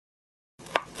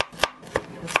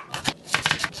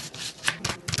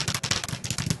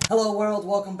Hello world,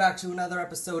 welcome back to another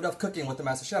episode of Cooking with the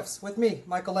Master Chefs, with me,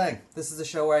 Michael Lang. This is a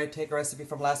show where I take a recipe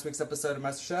from last week's episode of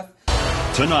Masterchef.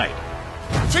 Tonight.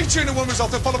 3 tuna, 1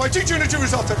 risotto, followed by 2 tuna, 2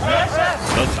 risotto.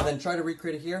 And then try to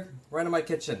recreate it here, right in my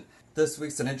kitchen. This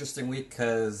week's an interesting week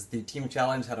because the team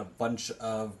challenge had a bunch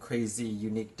of crazy,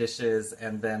 unique dishes,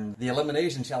 and then the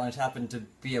elimination challenge happened to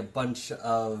be a bunch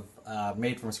of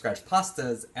made from scratch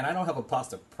pastas, and I don't have a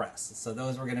pasta press, so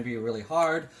those were going to be really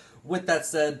hard. With that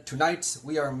said, tonight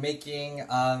we are making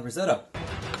risotto.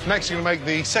 Next, you're going to make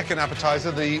the second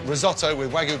appetizer, the risotto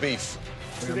with Wagyu beef.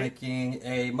 We're making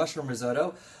a mushroom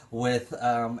risotto with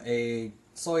a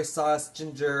soy sauce,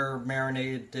 ginger,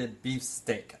 marinated beef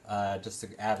steak, just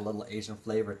to add a little Asian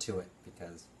flavor to it,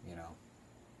 because, you know,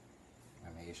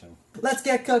 I'm Asian. Let's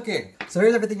get cooking! So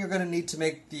here's everything you're going to need to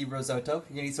make the risotto.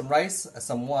 You need some rice,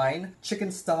 some wine,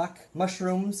 chicken stock,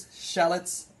 mushrooms,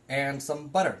 shallots, and some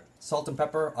butter. Salt and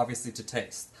pepper, obviously to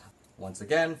taste. Once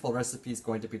again, full recipe is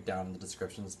going to be down in the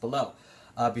descriptions below.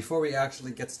 Before we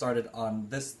actually get started on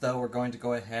this though, we're going to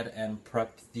go ahead and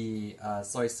prep the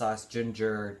soy sauce,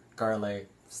 ginger, garlic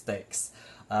steaks.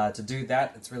 To do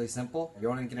that, it's really simple.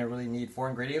 You're only going to really need 4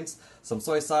 ingredients: some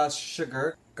soy sauce,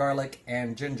 sugar, garlic,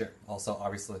 and ginger. Also,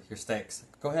 obviously, your steaks.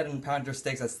 Go ahead and pound your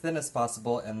steaks as thin as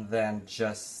possible and then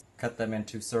just cut them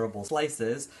into servable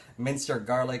slices. Mince your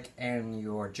garlic and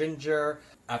your ginger.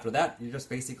 After that, you're just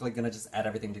basically going to just add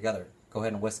everything together. Go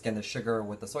ahead and whisk in the sugar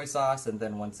with the soy sauce, and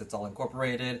then once it's all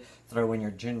incorporated, throw in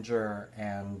your ginger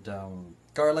and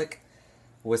garlic.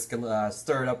 Whisk it,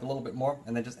 stir it up a little bit more,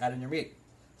 and then just add in your meat.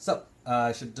 So,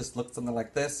 it should just look something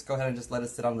like this. Go ahead and just let it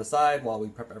sit on the side while we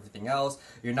prep everything else.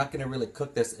 You're not going to really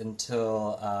cook this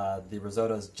until the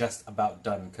risotto is just about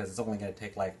done, because it's only going to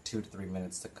take like 2 to 3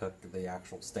 minutes to cook the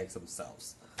actual steaks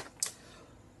themselves.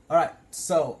 Alright,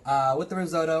 so with the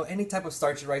risotto, any type of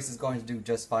starchy rice is going to do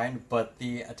just fine, but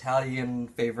the Italian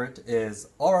favorite is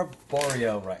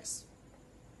Arborio rice.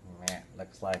 Man,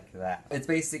 looks like that. It's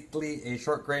basically a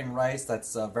short grain rice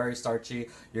that's very starchy.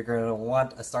 You're going to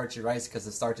want a starchy rice because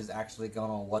the starch is actually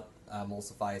going to what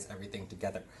emulsifies everything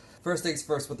together. First things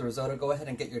first, with the risotto, go ahead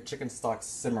and get your chicken stock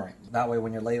simmering. That way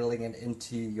when you're ladling it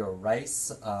into your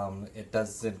rice, it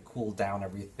doesn't cool down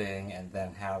everything and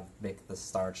then make the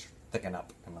starch thicken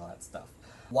up and all that stuff.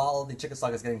 While the chicken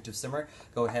stock is getting to simmer,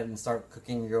 go ahead and start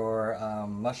cooking your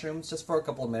mushrooms just for a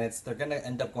couple of minutes. They're going to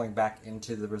end up going back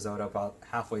into the risotto about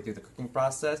halfway through the cooking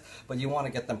process, but you want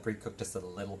to get them pre-cooked just a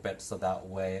little bit so that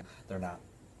way they're not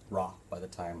raw by the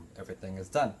time everything is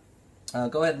done.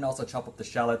 Go ahead and also chop up the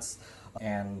shallots,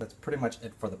 and that's pretty much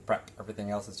it for the prep.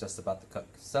 Everything else is just about to cook.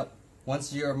 So,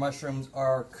 once your mushrooms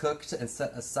are cooked and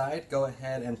set aside, go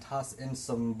ahead and toss in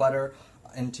some butter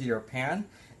into your pan,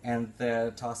 and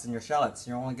then toss in your shallots.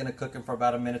 You're only going to cook them for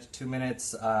about 1 minute to 2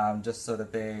 minutes, just so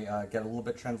that they get a little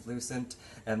bit translucent,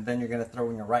 and then you're going to throw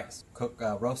in your rice.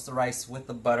 Roast the rice with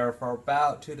the butter for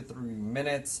about 2 to 3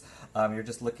 minutes. You're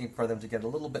just looking for them to get a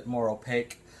little bit more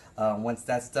opaque. Once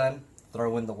that's done,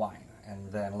 throw in the wine,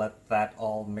 and then let that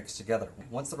all mix together.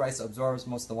 Once the rice absorbs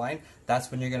most of the wine, that's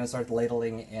when you're going to start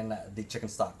ladling in the chicken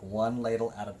stock, 1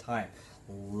 ladle at a time.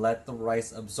 Let the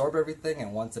rice absorb everything,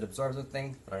 and once it absorbs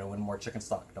everything, throw in more chicken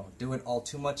stock. Don't do it all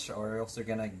too much, or else you're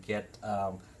gonna get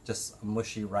just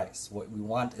mushy rice. What we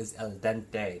want is al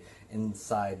dente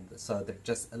inside, so they're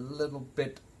just a little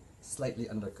bit slightly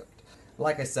undercooked.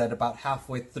 Like I said, about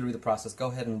halfway through the process, go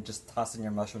ahead and just toss in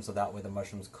your mushrooms, so that way the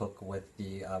mushrooms cook with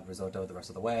the risotto the rest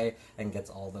of the way and gets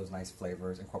all those nice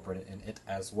flavors incorporated in it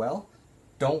as well.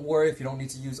 Don't worry if you don't need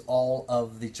to use all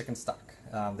of the chicken stock.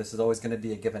 This is always going to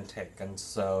be a give and take, and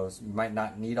so you might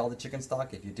not need all the chicken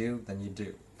stock. If you do, then you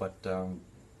do. But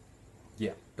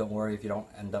yeah, don't worry if you don't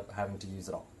end up having to use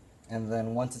it all. And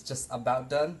then once it's just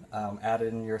about done, add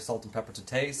in your salt and pepper to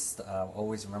taste.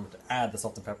 Always remember to add the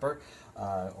salt and pepper,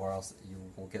 or else you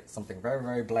will get something very,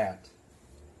 very bland.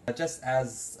 Just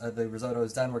as the risotto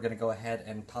is done, we're going to go ahead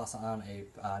and toss on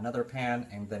another pan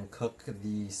and then cook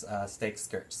these steak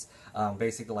skirts.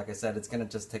 Basically, like I said, it's going to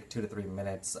just take 2 to 3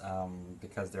 minutes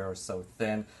because they're so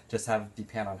thin. Just have the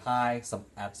pan on high,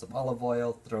 add some olive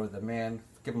oil, throw them in,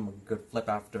 give them a good flip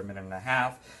after 1.5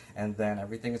 minutes, and then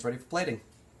everything is ready for plating.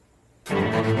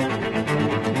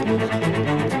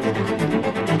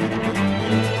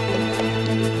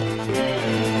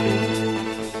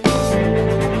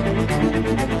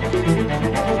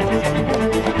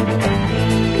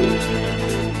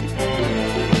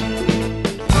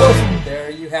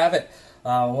 There you have it.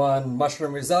 One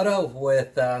mushroom risotto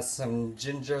with some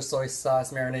ginger soy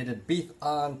sauce marinated beef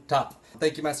on top.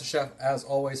 Thank you, Masterchef, as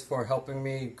always, for helping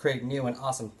me create new and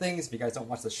awesome things. If you guys don't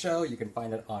watch the show, you can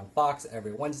find it on Fox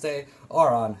every Wednesday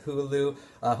or on Hulu.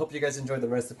 Hope you guys enjoyed the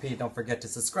recipe. Don't forget to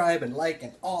subscribe and like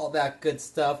and all that good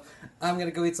stuff. I'm going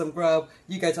to go eat some grub.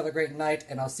 You guys have a great night,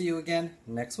 and I'll see you again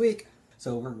next week.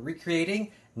 So we're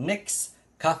recreating Nick's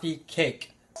coffee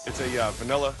cake. It's a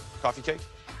vanilla coffee cake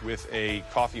with a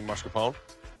coffee mascarpone.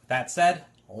 That said,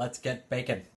 let's get baking.